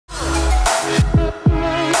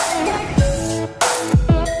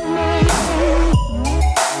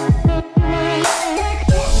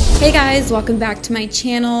guys, welcome back to my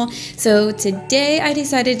channel. So today I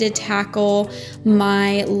decided to tackle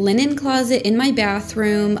my linen closet in my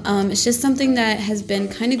bathroom. It's just something that has been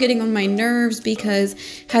kind of getting on my nerves because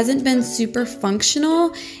it hasn't been super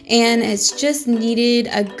functional and it's just needed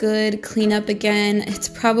a good cleanup again. It's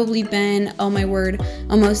probably been, oh my word,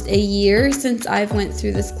 almost a year since I've went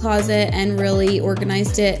through this closet and really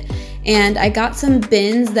organized it. And I got some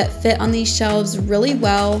bins that fit on these shelves really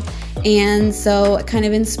well, and so it kind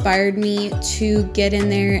of inspired me to get in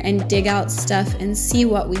there and dig out stuff and see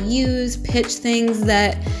what we use, pitch things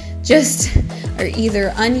that just are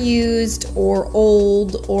either unused or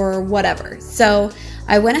old or whatever. So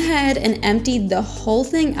I went ahead and emptied the whole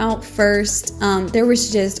thing out first. There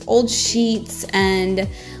was just old sheets and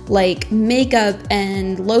like makeup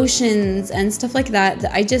and lotions and stuff like that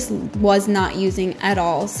I just was not using at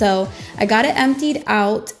all. So I got it emptied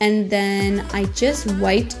out, and then I just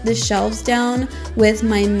wiped the shelves down with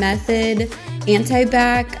my Method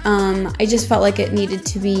anti-bac. I just felt like it needed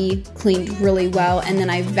to be cleaned really well, and then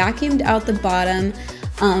I vacuumed out the bottom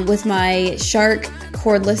with my Shark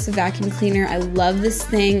cordless vacuum cleaner. I love this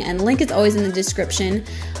thing, and link is always in the description.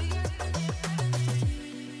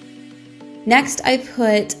 Next, I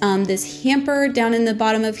put this hamper down in the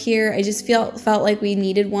bottom of here. I just felt like we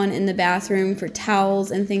needed one in the bathroom for towels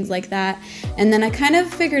and things like that. And then I kind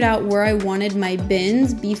of figured out where I wanted my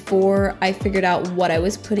bins before I figured out what I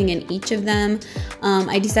was putting in each of them.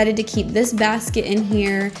 I decided to keep this basket in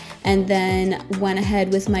here and then went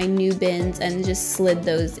ahead with my new bins and just slid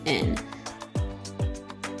those in.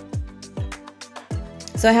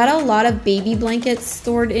 So I had a lot of baby blankets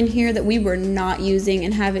stored in here that we were not using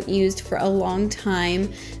and haven't used for a long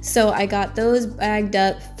time. So I got those bagged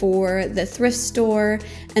up for the thrift store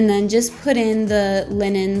and then just put in the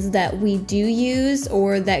linens that we do use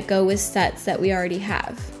or that go with sets that we already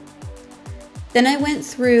have. Then I went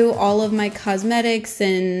through all of my cosmetics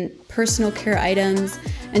and personal care items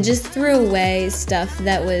and just threw away stuff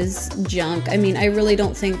that was junk. I mean, I really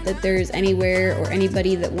don't think that there's anywhere or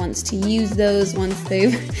anybody that wants to use those once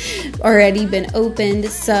they've already been opened.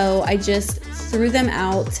 So I just threw them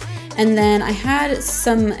out. And then I had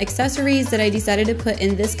some accessories that I decided to put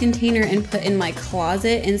in this container and put in my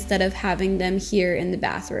closet instead of having them here in the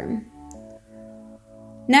bathroom.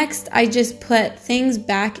 Next, I just put things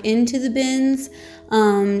back into the bins,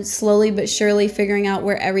 slowly but surely figuring out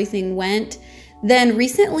where everything went. Then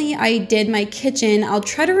recently I did my kitchen. I'll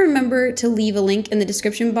try to remember to leave a link in the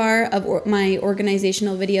description bar of my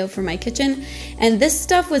organizational video for my kitchen. And this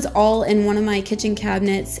stuff was all in one of my kitchen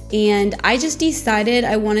cabinets, and I just decided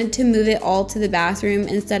I wanted to move it all to the bathroom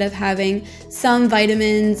instead of having some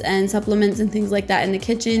vitamins and supplements and things like that in the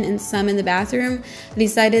kitchen and some in the bathroom. I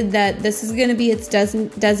decided that this is going to be its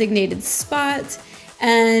designated spot.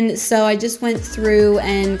 And so I just went through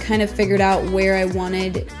and kind of figured out where I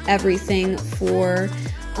wanted everything for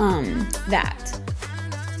that.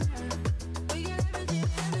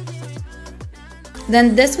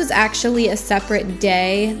 Then this was actually a separate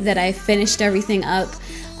day that I finished everything up.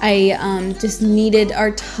 I just needed, our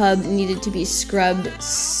tub needed to be scrubbed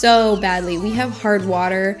so badly. We have hard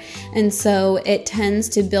water, and so it tends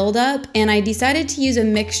to build up, and I decided to use a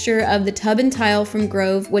mixture of the Tub and Tile from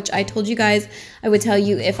Grove, which I told you guys I would tell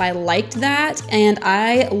you if I liked that, and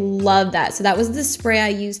I love that. So that was the spray I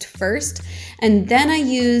used first, and then I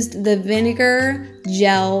used the vinegar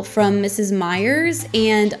gel from Mrs. Meyer's,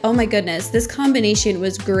 and oh my goodness, this combination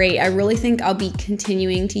was great. I really think I'll be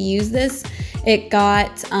continuing to use this. It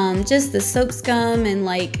got just the soap scum, and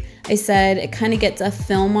like I said, it kind of gets a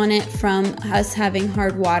film on it from us having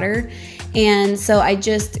hard water. And so I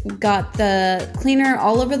just got the cleaner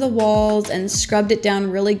all over the walls and scrubbed it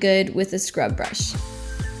down really good with a scrub brush.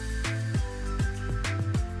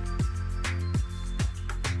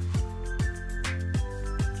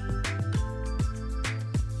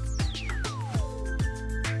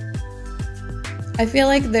 I feel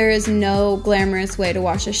like there is no glamorous way to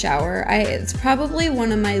wash a shower. It's probably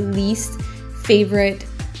one of my least favorite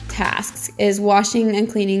tasks is washing and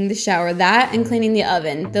cleaning the shower. That and cleaning the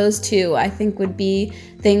oven. Those two I think would be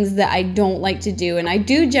things that I don't like to do, and I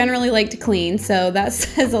do generally like to clean, so that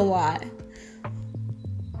says a lot.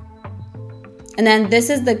 And then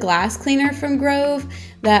this is the glass cleaner from Grove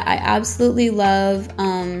that I absolutely love.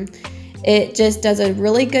 It just does a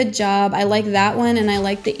really good job. I like that one, and I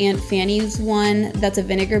like the Aunt Fanny's one. That's a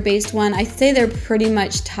vinegar-based one. I say they're pretty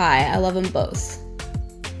much tie. I love them both.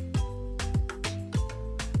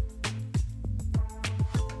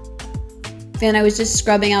 And I was just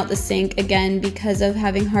scrubbing out the sink again because of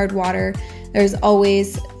having hard water. There's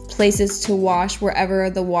always places to wash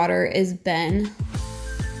wherever the water is been.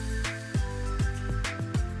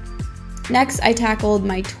 Next, I tackled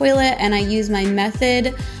my toilet, and I used my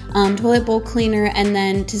Method toilet bowl cleaner, and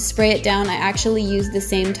then to spray it down, I actually used the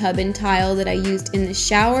same tub and tile that I used in the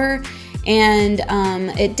shower, and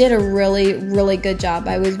it did a really, really good job.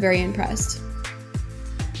 I was very impressed.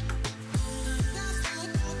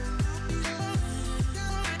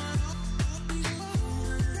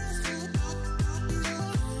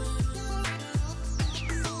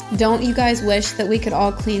 Don't you guys wish that we could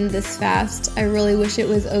all clean this fast? I really wish it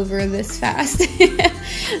was over this fast.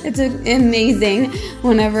 It's amazing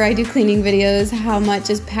whenever I do cleaning videos how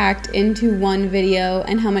much is packed into one video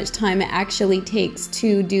and how much time it actually takes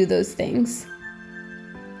to do those things.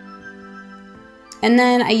 And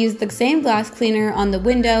then I used the same glass cleaner on the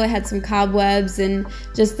window. It had some cobwebs and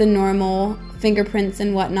just the normal fingerprints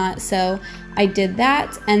and whatnot. So I did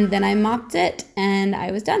that, and then I mopped it, and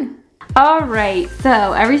I was done. Alright,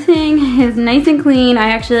 so everything is nice and clean. I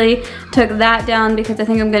actually took that down because I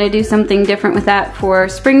think I'm going to do something different with that for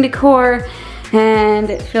spring decor. And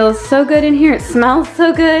it feels so good in here. It smells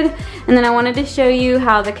so good. And then I wanted to show you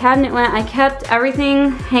how the cabinet went. I kept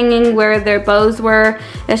everything hanging where their bows were.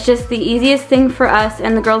 It's just the easiest thing for us.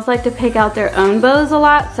 And the girls like to pick out their own bows a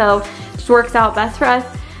lot, so it just works out best for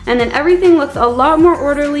us. And then everything looks a lot more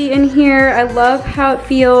orderly in here. I love how it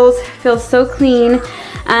feels. It feels so clean.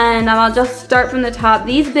 And I'll just start from the top.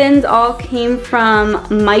 These bins all came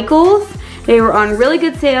from Michael's. They were on really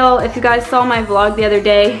good sale. If you guys saw my vlog the other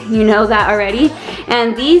day, you know that already.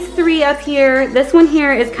 And these three up here, this one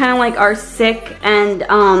here is kind of like our sick and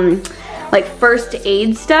like first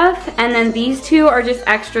aid stuff. And then these two are just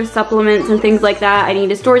extra supplements and things like that I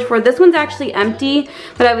need a storage for. This one's actually empty,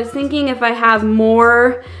 but I was thinking if I have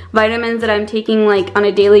more vitamins that I'm taking like on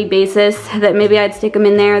a daily basis that maybe I'd stick them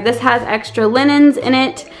in there. This has extra linens in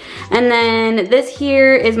it. And then this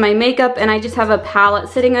here is my makeup, and I just have a palette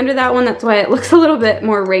sitting under that one. That's why it looks a little bit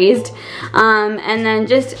more raised. And then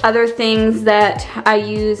just other things that I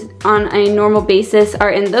use on a normal basis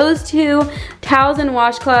are in those two. Towels and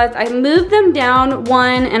washcloths. I moved them down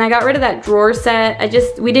one, and I got rid of that drawer set.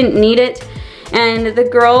 We didn't need it. And the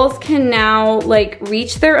girls can now like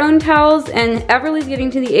reach their own towels, and Everly's getting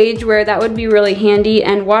to the age where that would be really handy,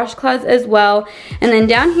 and washcloths as well. And then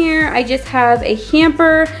down here I just have a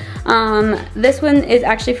hamper. This one is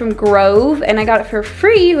actually from Grove, and I got it for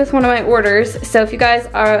free with one of my orders. So if you guys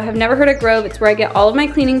have never heard of Grove, it's where I get all of my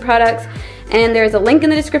cleaning products. And there's a link in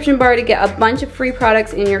the description bar to get a bunch of free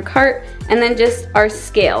products in your cart, and then just our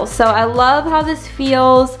scale. So I love how this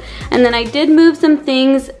feels. And then I did move some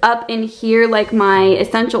things up in here, like my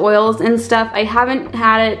essential oils and stuff. I haven't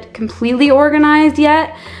had it completely organized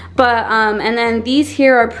yet. But, and then these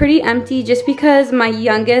here are pretty empty just because my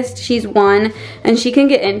youngest, she's 1, and she can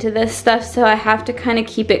get into this stuff, so I have to kind of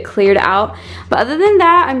keep it cleared out. But other than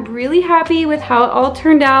that, I'm really happy with how it all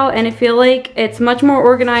turned out, and I feel like it's much more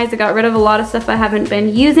organized. I got rid of a lot of stuff I haven't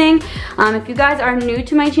been using. If you guys are new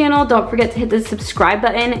to my channel, don't forget to hit the subscribe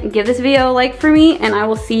button, give this video a like for me, and I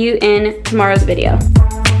will see you in tomorrow's video.